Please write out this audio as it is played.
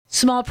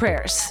Small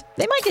prayers.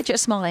 They might get you a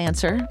small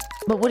answer,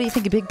 but what do you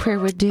think a big prayer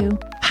would do?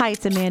 Hi,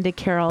 it's Amanda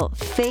Carroll.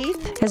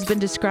 Faith has been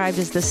described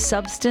as the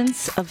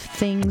substance of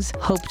things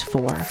hoped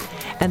for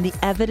and the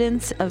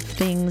evidence of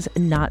things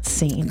not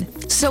seen.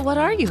 So what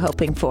are you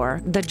hoping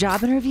for? The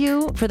job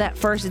interview, for that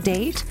first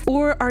date?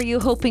 Or are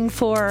you hoping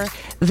for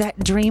that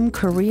dream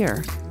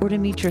career or to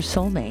meet your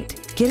soulmate?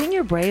 Getting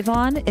your brave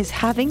on is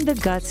having the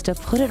guts to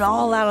put it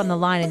all out on the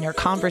line in your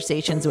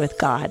conversations with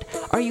God.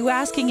 Are you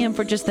asking Him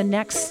for just the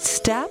next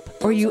step?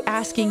 Or are you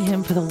asking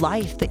Him for the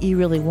life that you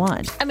really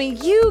want? I mean,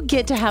 you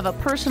get to have a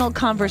personal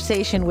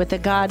conversation with a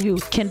God who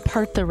can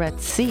part the Red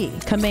Sea,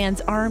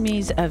 commands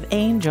armies of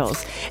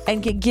angels,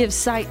 and can give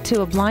sight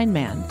to a blind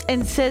man,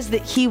 and says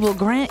that He will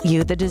grant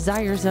you the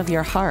desires of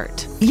your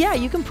heart. Yeah,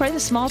 you can pray the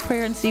small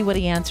prayer and see what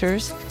He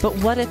answers, but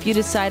what if you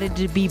decided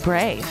to be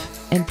brave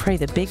and pray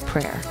the big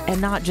prayer and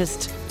not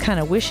just kind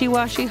of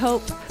wishy-washy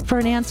hope for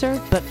an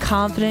answer, but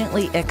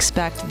confidently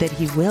expect that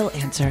He will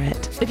answer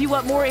it? If you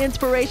want more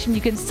inspiration,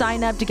 you can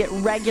sign up to get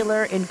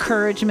regular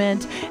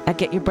encouragement at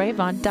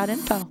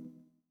getyourbraveon.info.